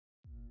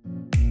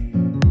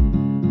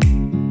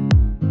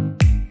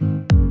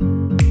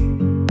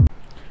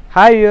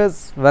Hi use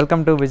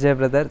welcome to Vijay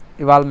brother.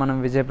 ఇవాళ మనం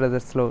Vijay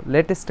బ్రదర్స్లో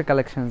latest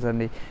collections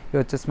అండి. ఇవి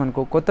వచ్చేసి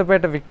మనకు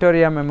Kothapeta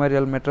Victoria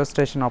memorial metro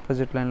station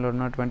opposite లైన్లో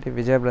ఉన్నటువంటి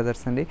విజయ్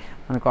బ్రదర్స్ అండి.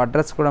 మనకు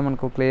అడ్రస్ కూడా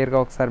మనకు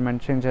క్లియర్గా ఒకసారి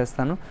మెన్షన్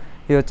చేస్తాను.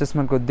 ఇది వచ్చేసి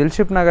మనకు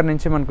దిల్షుక్ నగర్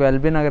నుంచి మనకు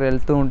ఎల్బీ నగర్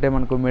వెళ్తూ ఉంటే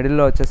మనకు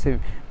మిడిల్లో వచ్చేసి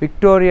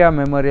విక్టోరియా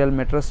మెమోరియల్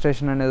మెట్రో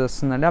స్టేషన్ అనేది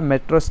వస్తుందండి. ఆ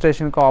మెట్రో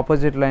స్టేషన్కి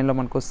ఆపోజిట్ లైన్లో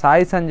మనకు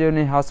సాయి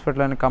సంజీవని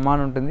హాస్పిటల్ అనే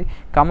కమాన్ ఉంటుంది.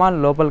 కమాన్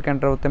లోపలికి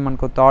ఎంటర్ అవుతే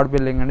మనకు థర్డ్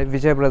బిల్డింగ్ అండి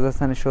విజయ్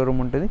బ్రదర్స్ అనే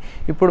షోరూమ్ ఉంటుంది.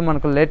 ఇప్పుడు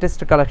మనకు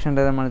లేటెస్ట్ కలెక్షన్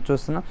ఏదైనా మనం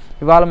చూస్తున్నాం.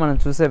 ఇవాళ మనం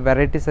చూసే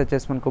వెరైటీస్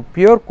వచ్చేసి మనకు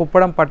ప్యూర్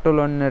కుప్పడం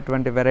పట్టులో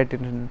ఉన్నటువంటి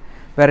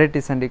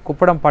వెరైటీస్ అండి.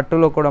 కుప్పడం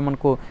పట్టులో కూడా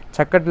మనకు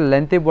చక్కటి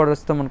లెంతీ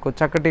బోర్డర్స్తో మనకు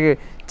చక్కటి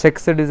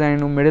చెక్స్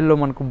డిజైన్, మిడిల్లో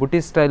మనకు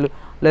బుటీ స్టైల్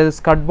లేదా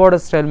స్కర్ట్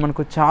బోర్డర్ స్టైల్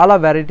మనకు చాలా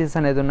వెరైటీస్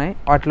అనేది ఉన్నాయి.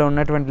 వాటిలో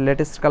ఉన్నటువంటి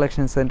లేటెస్ట్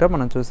కలెక్షన్స్ ఏంటో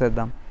మనం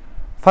చూసేద్దాం.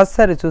 ఫస్ట్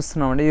సారీ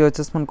చూస్తున్నామండి. ఇది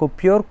వచ్చేసి మనకు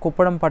ప్యూర్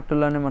కుప్పడం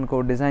పట్టులోనే మనకు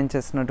డిజైన్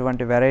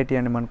చేసినటువంటి వెరైటీ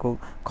అండి. మనకు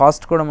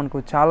కాస్ట్ కూడా మనకు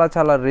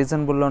చాలా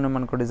రీజనబుల్లోనే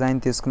మనకు డిజైన్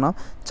తీసుకున్నాం.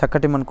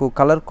 చక్కటి మనకు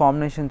కలర్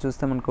కాంబినేషన్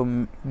చూస్తే మనకు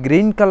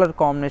గ్రీన్ కలర్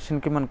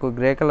కాంబినేషన్కి మనకు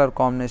గ్రే కలర్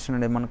కాంబినేషన్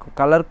అండి. మనకు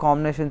కలర్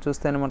కాంబినేషన్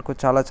చూస్తేనే మనకు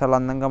చాలా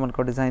అందంగా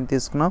మనకు డిజైన్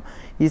తీసుకున్నాం.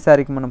 ఈ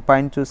సారికి మనం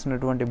పైన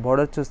చూసినటువంటి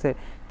బోర్డర్ చూస్తే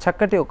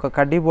చక్కటి ఒక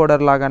కడ్డీ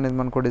బోర్డర్ లాగా అనేది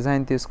మనకు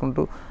డిజైన్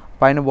తీసుకుంటూ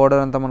పైన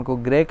బోర్డర్ అంతా మనకు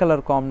గ్రే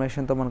కలర్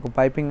కాంబినేషన్తో మనకు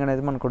పైపింగ్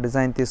అనేది మనకు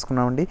డిజైన్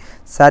తీసుకున్నామండి.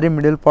 శారీ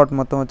మిడిల్ పార్ట్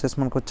మొత్తం వచ్చేసి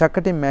మనకు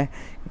చక్కటి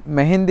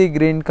మెహందీ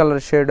గ్రీన్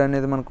కలర్ షేడ్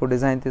అనేది మనకు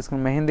డిజైన్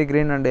తీసుకున్నాం. Mehndi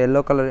green and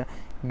yellow colour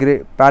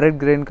parrot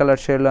green colour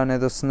షేడ్లో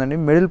అనేది వస్తుందండి.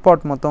 మిడిల్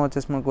పార్ట్ మొత్తం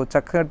వచ్చేసి మనకు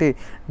చక్కటి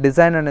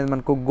డిజైన్ అనేది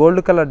మనకు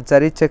గోల్డ్ కలర్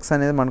జరీ చెక్స్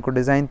అనేది మనకు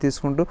డిజైన్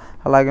తీసుకుంటూ,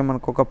 అలాగే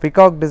మనకు ఒక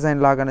పికాక్ డిజైన్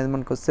లాగా అనేది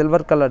మనకు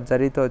సిల్వర్ కలర్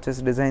జరీతో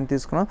వచ్చేసి డిజైన్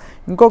తీసుకున్నాం.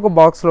 ఇంకొక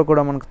బాక్స్లో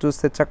కూడా మనకు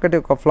చూస్తే చక్కటి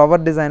ఒక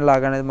ఫ్లవర్ డిజైన్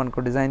లాగా అనేది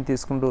మనకు డిజైన్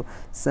తీసుకుంటూ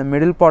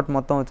మిడిల్ పార్ట్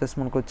మొత్తం వచ్చేసి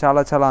మనకు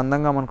చాలా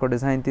అందంగా మనకు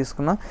డిజైన్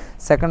తీసుకున్నాం.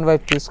 సెకండ్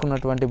వైపు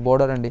తీసుకున్నటువంటి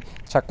బోర్డర్ అండి,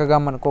 చక్కగా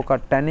మనకు ఒక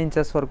 10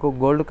 ఇంచెస్ వరకు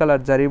గోల్డ్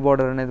కలర్ జరీ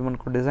బోర్డర్ అనేది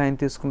మనకు డిజైన్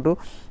తీసుకుంటూ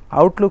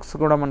అవుట్లుక్స్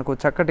కూడా మనకు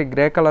చక్కటి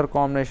గ్రే కలర్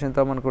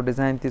కాంబినేషన్తో మనకు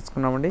డిజైన్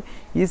తీసుకున్నామండి.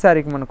 ఈ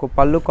సారికి మనకు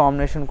పళ్ళు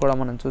కాంబినేషన్ కూడా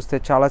మనం చూస్తే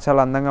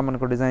చాలా అందంగా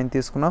మనకు డిజైన్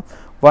తీసుకున్నాం.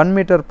 1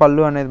 మీటర్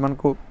పళ్ళు అనేది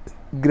మనకు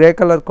గ్రే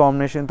కలర్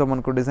కాంబినేషన్తో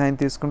మనకు డిజైన్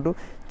తీసుకుంటూ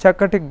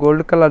చక్కటి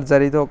గోల్డ్ కలర్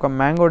జరీతో ఒక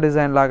మ్యాంగో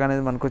డిజైన్ లాగా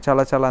అనేది మనకు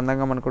చాలా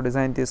అందంగా మనకు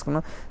డిజైన్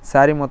తీసుకున్నాం.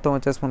 శారీ మొత్తం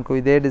వచ్చేసి మనకు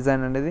ఇదే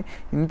డిజైన్ అనేది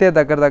ఇంతే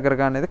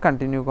దగ్గరగా అనేది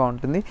కంటిన్యూగా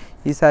ఉంటుంది.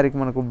 ఈ శారీకి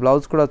మనకు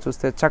బ్లౌజ్ కూడా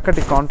చూస్తే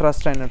చక్కటి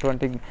కాంట్రాస్ట్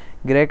అయినటువంటి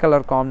గ్రే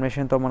కలర్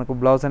కాంబినేషన్తో మనకు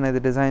బ్లౌజ్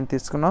అనేది డిజైన్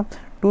తీసుకున్నాం.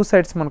 2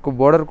 సైడ్స్ మనకు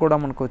బోర్డర్ కూడా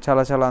మనకు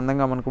చాలా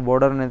అందంగా మనకు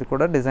బోర్డర్ అనేది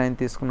కూడా డిజైన్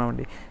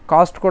తీసుకున్నామండి.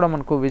 కాస్ట్ కూడా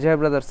మనకు విజయ్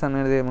బ్రదర్స్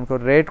అనేది మనకు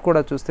రేట్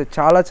కూడా చూస్తే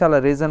చాలా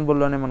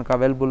రీజనబుల్లోనే మనకు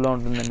అవైలబుల్లో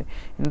ఉంటుందండి.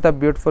 ఇంత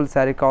బ్యూటిఫుల్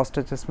శారీ కాస్ట్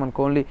వచ్చేసి మనకు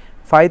ఓన్లీ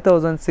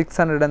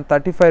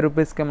 5635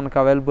 రూపీస్కే మనకు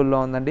అవైలబుల్లో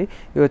ఉందండి.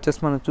 ఇవి వచ్చేసి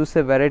మనం చూసే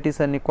వెరైటీస్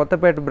అన్ని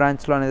కొత్తపేట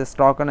బ్రాంచ్లో అనేది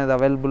స్టాక్ అనేది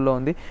అవైలబుల్లో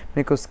ఉంది.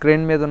 మీకు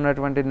స్క్రీన్ మీద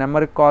ఉన్నటువంటి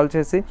నెంబర్కి కాల్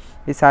చేసి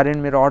ఈ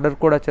శారీని మీరు ఆర్డర్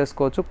కూడా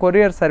చేసుకోవచ్చు.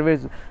 కొరియర్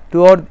సర్వీస్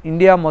టువర్డ్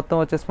ఇండియా మొత్తం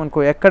వచ్చేసి మనకు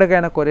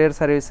ఎక్కడికైనా కొరియర్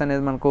సర్వీస్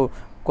అనేది మనకు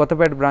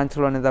కొత్తపేట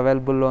బ్రాంచ్లో అనేది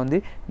అవైలబుల్లో ఉంది.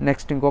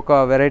 నెక్స్ట్ ఇంకొక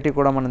వెరైటీ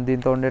కూడా మనం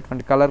దీంతో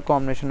ఉండేటువంటి కలర్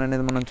కాంబినేషన్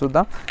అనేది మనం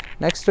చూద్దాం.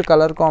 నెక్స్ట్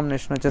కలర్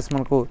కాంబినేషన్ వచ్చేసి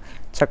మనకు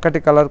చక్కటి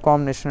కలర్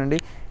కాంబినేషన్ అండి,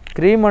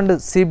 cream and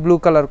sea blue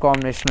colour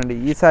combination అండి.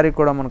 ఈ సారీ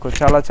కూడా మనకు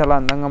చాలా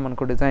అందంగా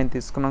మనకు డిజైన్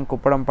తీసుకున్నాం.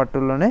 కుప్పడం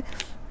పట్టుల్లోనే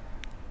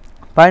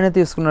పైన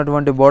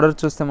తీసుకున్నటువంటి బోర్డర్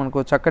చూస్తే మనకు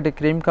చక్కటి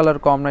క్రీమ్ కలర్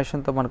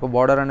కాంబినేషన్తో మనకు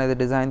బోర్డర్ అనేది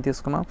డిజైన్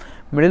తీసుకున్నాం.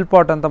 మిడిల్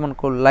పార్ట్ అంతా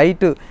మనకు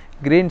light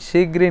green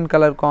she green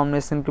colour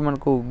కాంబినేషన్కి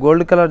మనకు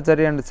gold colour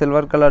zari and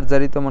silver colour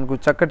జరీతో మనకు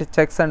చక్కటి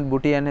చెక్స్ అండ్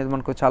బుటీ అనేది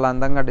మనకు చాలా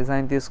అందంగా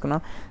డిజైన్ తీసుకున్నాం.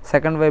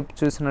 సెకండ్ వైపు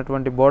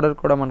చూసినటువంటి బోర్డర్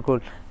కూడా మనకు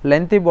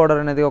లెంతీ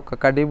బోర్డర్ అనేది ఒక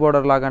కడ్డీ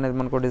బోర్డర్ లాగా అనేది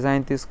మనకు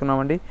డిజైన్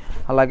తీసుకున్నామండి.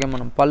 అలాగే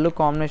మనం పళ్ళు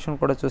కాంబినేషన్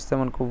కూడా చూస్తే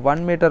మనకు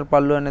 1 మీటర్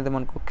పళ్ళు అనేది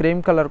మనకు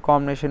క్రీమ్ కలర్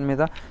కాంబినేషన్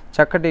మీద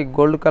చక్కటి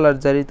గోల్డ్ కలర్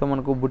జరీతో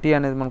మనకు బుటీ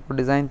అనేది మనకు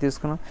డిజైన్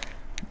తీసుకున్నాం.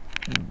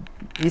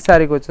 ఈ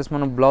సారీకి వచ్చేసి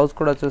మనం బ్లౌజ్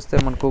కూడా చూస్తే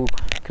మనకు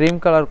క్రీమ్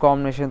కలర్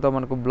కాంబినేషన్తో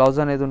మనకు బ్లౌజ్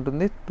అనేది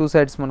ఉంటుంది. 2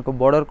 సైడ్స్ మనకు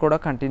బోర్డర్ కూడా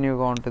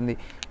కంటిన్యూగా ఉంటుంది.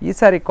 ఈ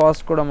సారీ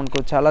కాస్ట్ కూడా మనకు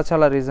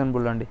చాలా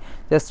రీజనబుల్ అండి.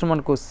 జస్ట్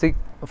మనకు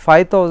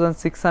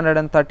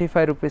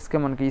 5635 రూపీస్కే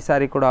మనకి ఈ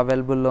సారీ కూడా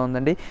అవైలబుల్లో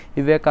ఉందండి.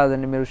 ఇవే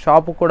కాదండి, మీరు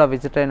షాపు కూడా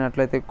విజిట్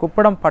అయినట్లయితే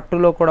కుప్పడం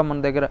పట్టులో కూడా మన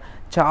దగ్గర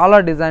చాలా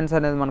డిజైన్స్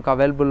అనేది మనకు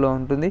అవైలబుల్లో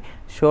ఉంటుంది.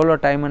 షోలో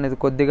టైం అనేది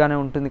కొద్దిగానే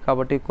ఉంటుంది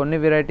కాబట్టి కొన్ని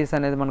వెరైటీస్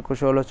అనేది మనకు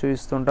షోలో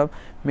చూపిస్తుంటాం.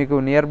 మీకు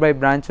నియర్ బై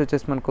బ్రాంచ్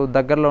వచ్చేసి మనకు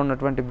దగ్గరలో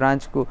ఉన్నటువంటి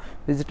బ్రాంచ్కు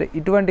విజిట్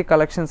ఇటువంటి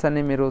కలెక్షన్స్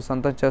అన్ని మీరు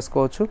సొంతం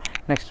చేసుకోవచ్చు.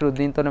 నెక్స్ట్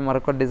దీంతోనే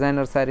మరొక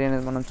డిజైనర్ శారీ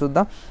అనేది మనం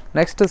చూద్దాం.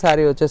 నెక్స్ట్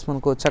శారీ వచ్చేసి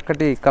మనకు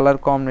చక్కటి కలర్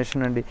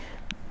కాంబినేషన్ అండి,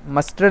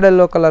 మస్టర్డ్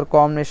ఎల్లో కలర్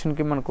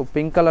కాంబినేషన్కి మనకు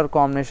పింక్ కలర్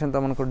కాంబినేషన్తో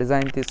మనకు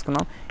డిజైన్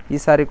తీసుకున్నాం. ఈ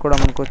సారీ కూడా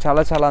మనకు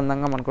చాలా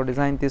అందంగా మనకు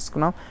డిజైన్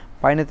తీసుకున్నాం.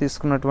 పైన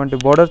తీసుకున్నటువంటి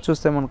బోర్డర్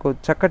చూస్తే మనకు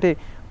చక్కటి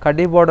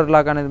కడ్డీ బోర్డర్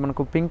లాగా అనేది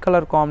మనకు పింక్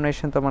కలర్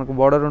కాంబినేషన్తో మనకు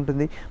బోర్డర్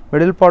ఉంటుంది.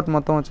 మిడిల్ పార్ట్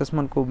మొత్తం వచ్చేసి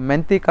మనకు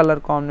మెంతి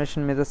కలర్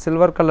కాంబినేషన్ మీద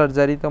సిల్వర్ కలర్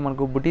జరీతో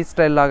మనకు బుటీ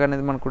స్టైల్ లాగా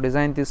అనేది మనకు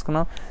డిజైన్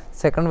తీసుకున్నాం.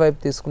 సెకండ్ వైపు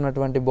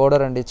తీసుకున్నటువంటి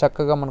బోర్డర్ అండి,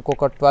 చక్కగా మనకు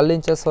ఒక 12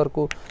 ఇంచెస్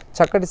వరకు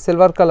చక్కటి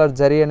సిల్వర్ కలర్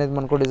జరీ అనేది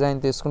మనకు డిజైన్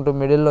తీసుకుంటూ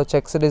మిడిల్లో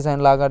చెక్స్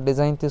డిజైన్ లాగా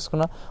డిజైన్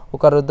తీసుకున్నాం.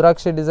 ఒక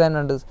రుద్రాక్ష డిజైన్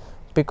అండ్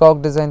పికాక్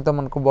డిజైన్తో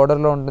మనకు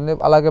బోర్డర్లో ఉంటుంది.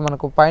 అలాగే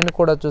మనకు పైన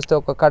కూడా చూస్తే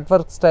ఒక కట్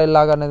వర్క్ స్టైల్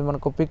లాగా అనేది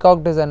మనకు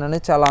పికాక్ డిజైన్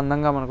అనేది చాలా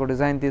అందంగా మనకు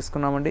డిజైన్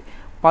తీసుకున్నామండి.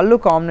 పళ్ళు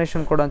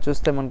కాంబినేషన్ కూడా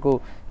చూస్తే మనకు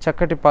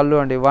చక్కటి పళ్ళు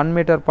అండి. 1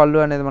 మీటర్ పళ్ళు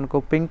అనేది మనకు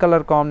పింక్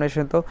కలర్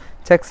కాంబినేషన్తో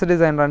చెక్స్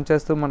డిజైన్ రన్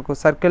చేస్తూ మనకు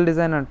సర్కిల్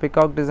డిజైన్ అండ్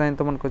పికాక్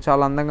డిజైన్తో మనకు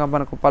చాలా అందంగా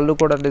మనకు పళ్ళు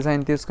కూడా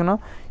డిజైన్ తీసుకున్నాం.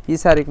 ఈ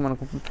సారీకి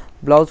మనకు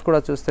బ్లౌజ్ కూడా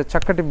చూస్తే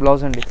చక్కటి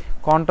బ్లౌజ్ అండి.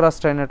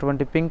 కాంట్రాస్ట్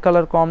అయినటువంటి పింక్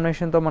కలర్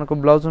కాంబినేషన్తో మనకు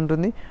బ్లౌజ్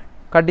ఉంటుంది.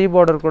 కడ్డీ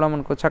బార్డర్ కూడా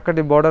మనకు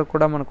చక్కటి బార్డర్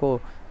కూడా మనకు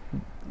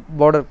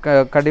బార్డర్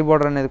కడ్డీ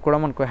బార్డర్ అనేది కూడా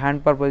మనకు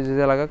హ్యాండ్ పర్పస్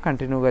లాగా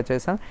కంటిన్యూగా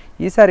చేసాం.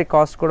 ఈ సారీ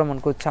కాస్ట్ కూడా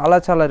మనకు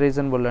చాలా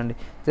రీజనబుల్ అండి.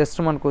 జస్ట్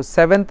మనకు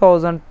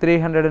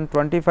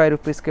 7,325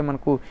 రూపీస్కి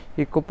మనకు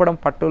ఈ కుప్పడం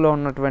పట్టులో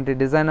ఉన్నటువంటి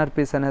డిజైనర్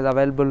పీస్ అనేది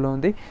అవైలబుల్లో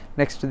ఉంది.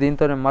 నెక్స్ట్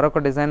దీంతోనే మరొక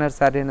డిజైనర్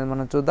శారీ అనేది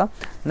మనం చూద్దాం.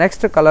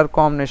 నెక్స్ట్ కలర్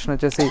కాంబినేషన్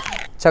వచ్చేసి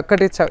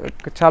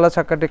చాలా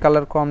చక్కటి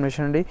కలర్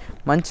కాంబినేషన్ అండి.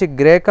 మంచి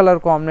గ్రే కలర్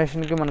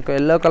కాంబినేషన్కి మనకు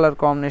ఎల్లో కలర్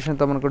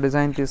కాంబినేషన్తో మనకు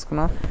డిజైన్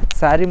తీసుకున్నాం.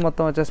 శారీ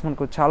మొత్తం వచ్చేసి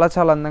మనకు చాలా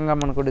అందంగా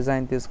మనకు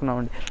డిజైన్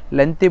తీసుకున్నామండి.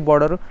 లెంతీ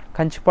బోర్డర్,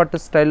 కంచిపట్టు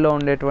స్టైల్లో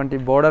ఉండేటువంటి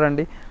బోర్డర్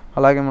అండి.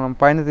 అలాగే మనం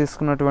పైన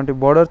తీసుకున్నటువంటి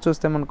బోర్డర్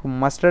చూస్తే మనకు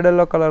మస్టర్డ్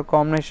ఎల్లో కలర్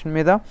కాంబినేషన్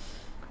మీద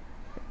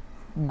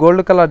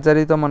గోల్డ్ కలర్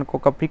జరీతో మనకు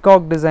ఒక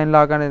పికాక్ డిజైన్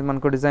లాగా అనేది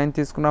మనకు డిజైన్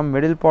తీసుకున్నాం.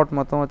 మిడిల్ పార్ట్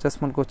మొత్తం వచ్చేసి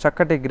మనకు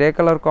చక్కటి గ్రే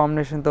కలర్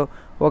కాంబినేషన్తో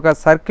ఒక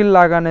సర్కిల్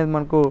లాగా అనేది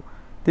మనకు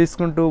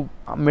తీసుకుంటూ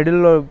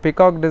మిడిల్లో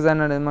పికాక్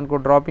డిజైన్ అనేది మనకు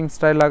డ్రాపింగ్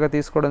స్టైల్ లాగా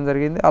తీసుకోవడం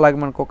జరిగింది. అలాగే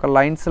మనకు ఒక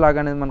లైన్స్ లాగా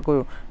అనేది మనకు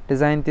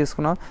డిజైన్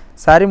తీసుకున్నాం.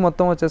 శారీ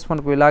మొత్తం వచ్చేసి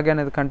మనకు ఇలాగే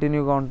అనేది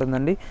కంటిన్యూగా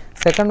ఉంటుందండి.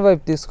 సెకండ్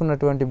వైపు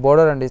తీసుకున్నటువంటి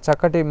బోర్డర్ అండి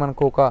చక్కటి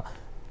మనకు ఒక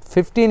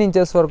 15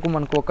 ఇంచెస్ వరకు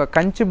మనకు ఒక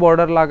కంచి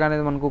బోర్డర్ లాగా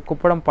అనేది మనకు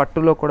కుప్పడం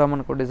పట్టులో కూడా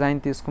మనకు డిజైన్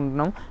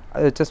తీసుకుంటున్నాం.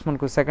 అది వచ్చేసి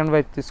మనకు సెకండ్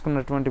వైపు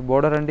తీసుకున్నటువంటి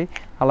బోర్డర్ అండి.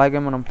 అలాగే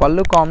మనం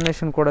పళ్ళు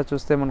కాంబినేషన్ కూడా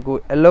చూస్తే మనకు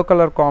ఎల్లో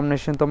కలర్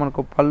కాంబినేషన్తో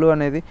మనకు పళ్ళు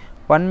అనేది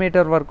 1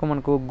 మీటర్ వరకు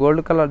మనకు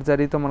గోల్డ్ కలర్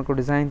జరీతో మనకు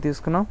డిజైన్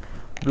తీసుకున్నాం.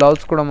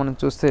 బ్లౌజ్ కూడా మనం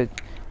చూస్తే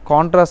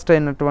కాంట్రాస్ట్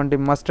అయినటువంటి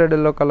మస్టర్డ్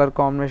ఎల్లో కలర్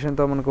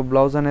కాంబినేషన్తో మనకు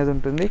బ్లౌజ్ అనేది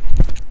ఉంటుంది.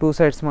 2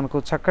 సైడ్స్ మనకు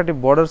చక్కటి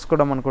బోర్డర్స్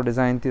కూడా మనకు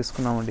డిజైన్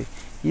తీసుకున్నామండి.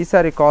 ఈ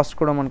సారీ కాస్ట్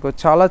కూడా మనకు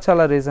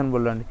చాలా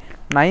రీజనబుల్ అండి.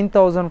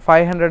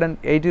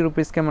 9,580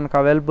 రూపీస్కే మనకు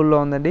అవైలబుల్లో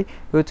ఉందండి.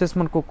 ఇది వచ్చేసి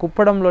మనకు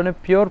కుప్పడంలోనే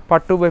ప్యూర్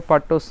పట్టు బై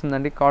పట్టు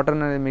వస్తుందండి.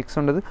 కాటన్ అనేది మిక్స్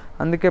ఉండదు.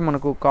 అందుకే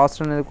మనకు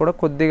కాస్ట్ అనేది కూడా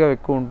కొద్దిగా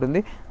ఎక్కువ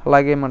ఉంటుంది.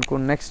 అలాగే మనకు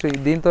నెక్స్ట్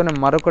దీంతోనే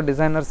మరొక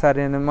డిజైనర్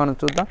శారీ అనేది మనం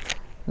చూద్దాం.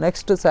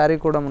 నెక్స్ట్ శారీ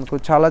కూడా మనకు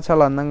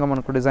చాలా అందంగా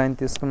మనకు డిజైన్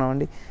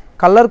తీసుకున్నామండి.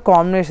 కలర్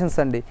కాంబినేషన్స్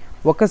అండి.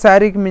 ఒక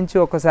శారీకి మించి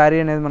ఒక శారీ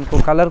అనేది మనకు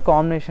కలర్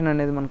కాంబినేషన్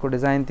అనేది మనకు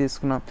డిజైన్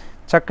తీసుకున్నాం.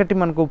 చక్కటి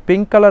మనకు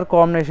పింక్ కలర్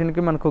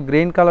కాంబినేషన్కి మనకు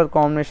గ్రీన్ కలర్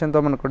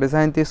కాంబినేషన్తో మనకు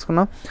డిజైన్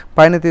తీసుకున్నాం.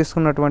 పైన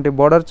తీసుకున్నటువంటి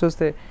బోర్డర్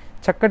చూస్తే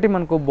చక్కటి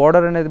మనకు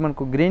బోర్డర్ అనేది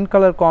మనకు గ్రీన్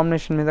కలర్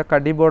కాంబినేషన్ మీద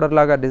కడ్డీ బోర్డర్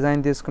లాగా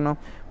డిజైన్ తీసుకున్నాం.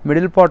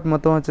 మిడిల్ పార్ట్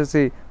మొత్తం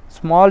వచ్చేసి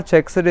స్మాల్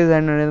చెక్స్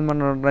డిజైన్ అనేది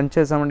మనం రన్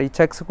చేసామండి. ఈ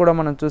చెక్స్ కూడా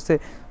మనం చూస్తే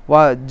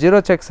జీరో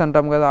చెక్స్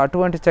అంటాం కదా,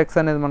 అటువంటి చెక్స్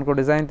అనేది మనకు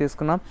డిజైన్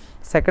తీసుకున్నాం.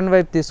 సెకండ్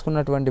వైపు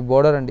తీసుకున్నటువంటి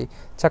బోర్డర్ అండి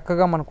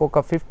చక్కగా మనకు ఒక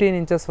 15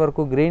 ఇంచెస్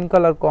వరకు గ్రీన్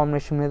కలర్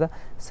కాంబినేషన్ మీద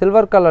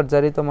సిల్వర్ కలర్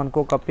జరీతో మనకు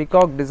ఒక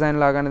పికాక్ డిజైన్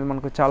లాగా అనేది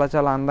మనకు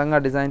చాలా అందంగా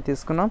డిజైన్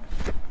తీసుకున్నాం.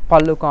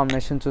 పళ్ళు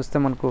కాంబినేషన్ చూస్తే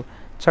మనకు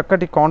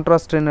చక్కటి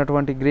కాంట్రాస్ట్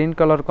అయినటువంటి గ్రీన్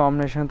కలర్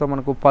కాంబినేషన్తో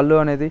మనకు పళ్ళు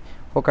అనేది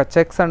ఒక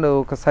చెక్స్ అండ్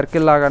ఒక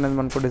సర్కిల్ లాగా అనేది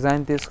మనకు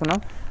డిజైన్ తీసుకున్నాం.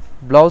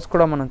 బ్లౌజ్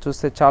కూడా మనం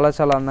చూస్తే చాలా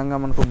అందంగా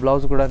మనకు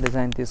బ్లౌజ్ కూడా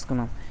డిజైన్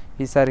తీసుకున్నాం.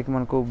 ఈ సారీకి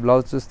మనకు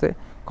బ్లౌజ్ చూస్తే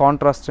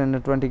కాంట్రాస్ట్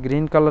అయినటువంటి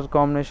గ్రీన్ కలర్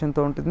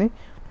కాంబినేషన్తో ఉంటుంది.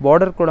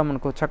 బార్డర్ కూడా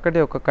మనకు చక్కటి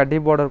ఒక కడ్డీ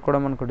బార్డర్ కూడా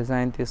మనకు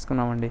డిజైన్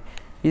తీసుకున్నామండి.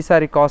 ఈ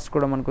సారీ కాస్ట్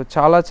కూడా మనకు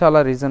చాలా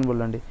రీజనబుల్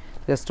అండి.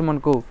 జస్ట్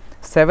మనకు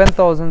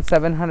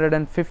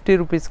 7,750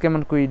 రూపీస్కే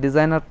మనకు ఈ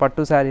డిజైనర్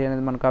పట్టు శారీ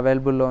అనేది మనకు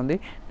అవైలబుల్లో ఉంది.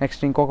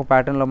 నెక్స్ట్ ఇంకొక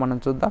ప్యాటర్న్లో మనం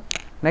చూద్దాం.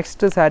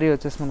 నెక్స్ట్ శారీ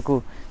వచ్చేసి మనకు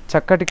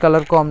చక్కటి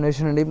కలర్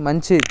కాంబినేషన్ అండి.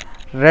 మంచి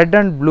red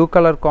and blue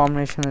colour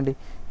combination అండి.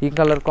 ఈ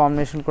కలర్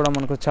కాంబినేషన్ కూడా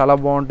మనకు చాలా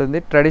బాగుంటుంది.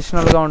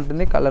 ట్రెడిషనల్గా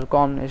ఉంటుంది కలర్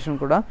కాంబినేషన్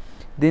కూడా.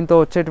 దీంతో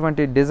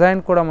వచ్చేటువంటి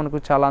డిజైన్ కూడా మనకు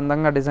చాలా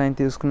అందంగా డిజైన్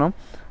తీసుకున్నాం.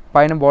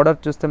 పైన బార్డర్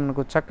చూస్తే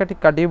మనకు చక్కటి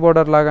కడ్డీ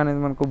బార్డర్ లాగా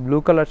అనేది మనకు బ్లూ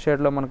కలర్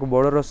షేడ్లో మనకు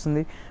బార్డర్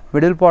వస్తుంది.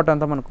 మిడిల్ పార్ట్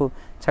అంతా మనకు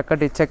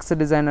చక్కటి చెక్స్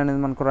డిజైన్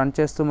అనేది మనకు రన్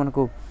చేస్తూ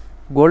మనకు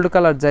గోల్డ్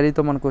కలర్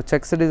జరీతో మనకు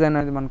చెక్స్ డిజైన్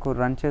అనేది మనకు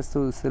రన్ చేస్తూ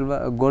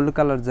సిల్వర్ గోల్డ్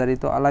కలర్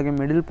జరీతో, అలాగే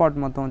మిడిల్ పార్ట్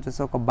మొత్తం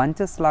వచ్చేసి ఒక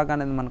బంచెస్ లాగా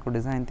అనేది మనకు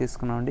డిజైన్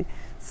తీసుకున్నామండి.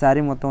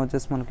 శారీ మొత్తం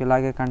వచ్చేసి మనకు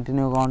ఇలాగే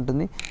కంటిన్యూగా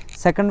ఉంటుంది.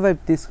 సెకండ్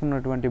వైపు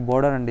తీసుకున్నటువంటి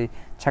బోర్డర్ అండి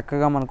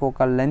చక్కగా మనకు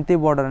ఒక లెంతీ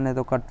బోర్డర్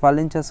అనేది ఒక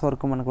 12 ఇంచెస్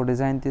వరకు మనకు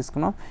డిజైన్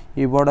తీసుకున్నాం.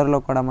 ఈ బోర్డర్లో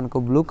కూడా మనకు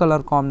బ్లూ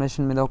కలర్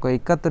కాంబినేషన్ మీద ఒక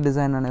ఇక్కత్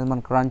డిజైన్ అనేది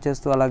మనకు రన్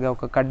చేస్తూ, అలాగే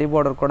ఒక కడ్డీ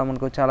బోర్డర్ కూడా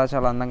మనకు చాలా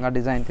అందంగా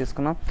డిజైన్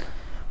తీసుకున్నాం.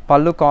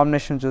 పళ్ళు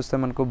కాంబినేషన్ చూస్తే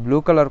మనకు బ్లూ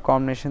కలర్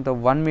కాంబినేషన్తో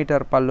 1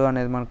 మీటర్ పళ్ళు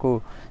అనేది మనకు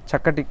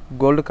చక్కటి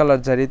గోల్డ్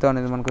కలర్ జరీతో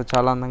అనేది మనకు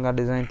చాలా అందంగా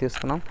డిజైన్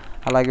తీసుకున్నాం.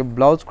 అలాగే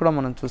బ్లౌజ్ కూడా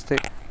మనం చూస్తే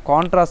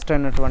కాంట్రాస్ట్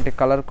అయినటువంటి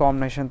కలర్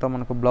కాంబినేషన్తో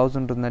మనకు బ్లౌజ్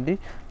ఉంటుందండి.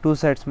 2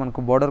 సైడ్స్ మనకు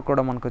బోర్డర్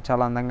కూడా మనకు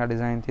చాలా అందంగా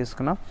డిజైన్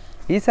తీసుకున్నాం.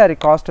 ఈ సారీ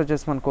కాస్ట్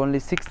వచ్చేసి మనకు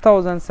ఓన్లీ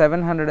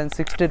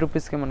 6,760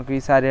 రూపీస్కి మనకు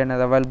ఈ సారీ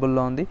అనేది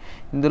అవైలబుల్లో ఉంది.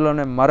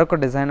 ఇందులోనే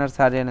మరొక డిజైనర్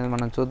సారీ అనేది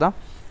మనం చూద్దాం.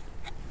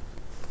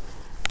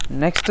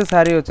 నెక్స్ట్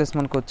శారీ వచ్చేసి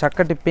మనకు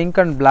చక్కటి pink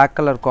and black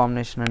colour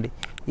combination అండి.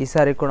 ఈ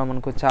సారీ కూడా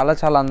మనకు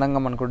చాలా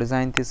అందంగా మనకు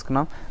డిజైన్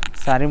తీసుకున్నాం.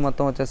 సారీ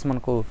మొత్తం వచ్చేసి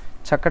మనకు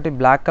చక్కటి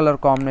బ్లాక్ కలర్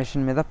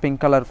కాంబినేషన్ మీద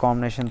పింక్ కలర్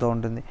కాంబినేషన్తో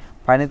ఉంటుంది.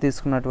 పైన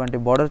తీసుకున్నటువంటి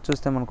బార్డర్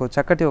చూస్తే మనకు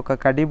చక్కటి ఒక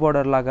కడ్డీ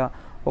బార్డర్ లాగా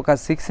ఒక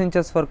 6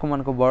 ఇంచెస్ వరకు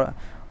మనకు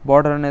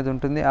బార్డర్ అనేది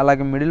ఉంటుంది.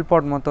 అలాగే మిడిల్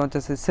పార్ట్ మొత్తం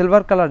వచ్చేసి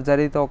సిల్వర్ కలర్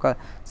జరీతో ఒక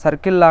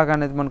సర్కిల్ లాగా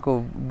అనేది మనకు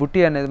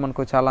బుట్టి అనేది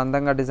మనకు చాలా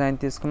అందంగా డిజైన్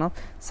తీసుకున్నాం.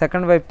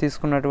 సెకండ్ వైపు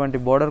తీసుకున్నటువంటి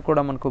బార్డర్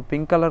కూడా మనకు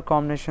పింక్ కలర్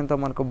కాంబినేషన్తో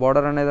మనకు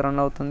బార్డర్ అనేది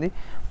రన్ అవుతుంది.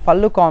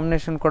 పళ్ళు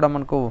కాంబినేషన్ కూడా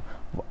మనకు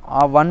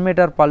ఆ 1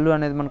 మీటర్ పళ్ళు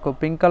అనేది మనకు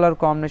పింక్ కలర్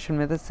కాంబినేషన్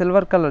మీద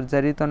సిల్వర్ కలర్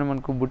జరీతోనే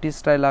మనకు బుటీ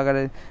స్టైల్ లాగా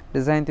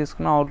డిజైన్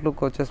తీసుకున్నాం.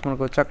 అవుట్లుక్ వచ్చేసి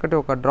మనకు చక్కటి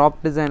ఒక డ్రాప్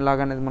డిజైన్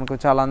లాగా అనేది మనకు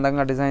చాలా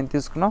అందంగా డిజైన్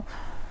తీసుకున్నాం.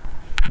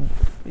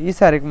 ఈ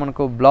సారీకి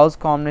మనకు బ్లౌజ్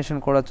కాంబినేషన్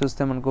కూడా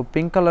చూస్తే మనకు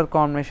పింక్ కలర్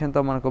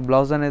కాంబినేషన్తో మనకు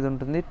బ్లౌజ్ అనేది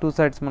ఉంటుంది. 2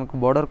 సైడ్స్ మనకు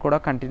బార్డర్ కూడా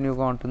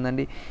కంటిన్యూగా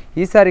ఉంటుందండి.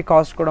 ఈ సారీ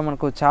కాస్ట్ కూడా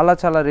మనకు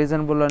చాలా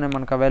రీజనబుల్లోనే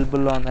మనకు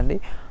అవైలబుల్లో ఉందండి.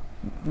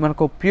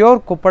 మనకు ప్యూర్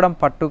కుప్పడం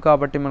పట్టు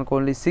కాబట్టి మనకు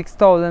ఓన్లీ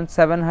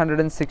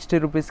 6760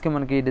 రూపీస్కి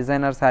మనకి ఈ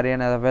డిజైనర్ శారీ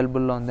అనేది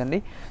అవైలబుల్లో ఉందండి.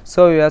 సో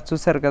ఇక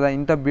చూసారు కదా,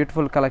 ఇంత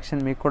బ్యూటిఫుల్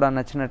కలెక్షన్ మీకు కూడా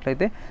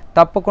నచ్చినట్లయితే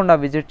తప్పకుండా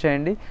విజిట్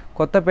చేయండి.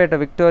 Kothapeta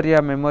Victoria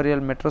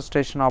memorial metro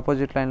station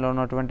opposite లైన్లో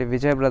ఉన్నటువంటి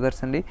విజయ్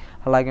బ్రదర్స్ అండి.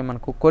 అలాగే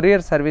మనకు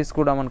కొరియర్ సర్వీస్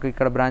కూడా మనకు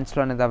ఇక్కడ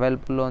బ్రాంచ్లో అనేది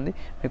అవైలబుల్లో ఉంది.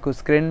 మీకు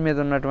స్క్రీన్ మీద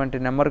ఉన్నటువంటి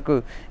నెంబర్కు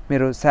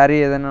మీరు శారీ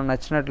ఏదైనా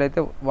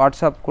నచ్చినట్లయితే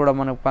వాట్సాప్ కూడా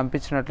మనకు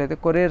పంపించినట్లయితే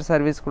కొరియర్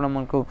సర్వీస్ కూడా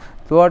మనకు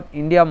త్రూఅవుట్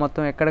ఇండియా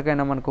మొత్తం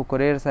ఎక్కడికైనా మనకు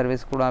కొరియర్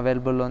సర్వీస్ కూడా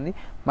అవైలబుల్లో ఉంది.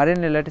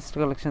 మరిన్ని లేటెస్ట్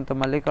కలెక్షన్తో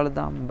మళ్ళీ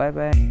కలుద్దాం.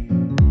 బాయ్.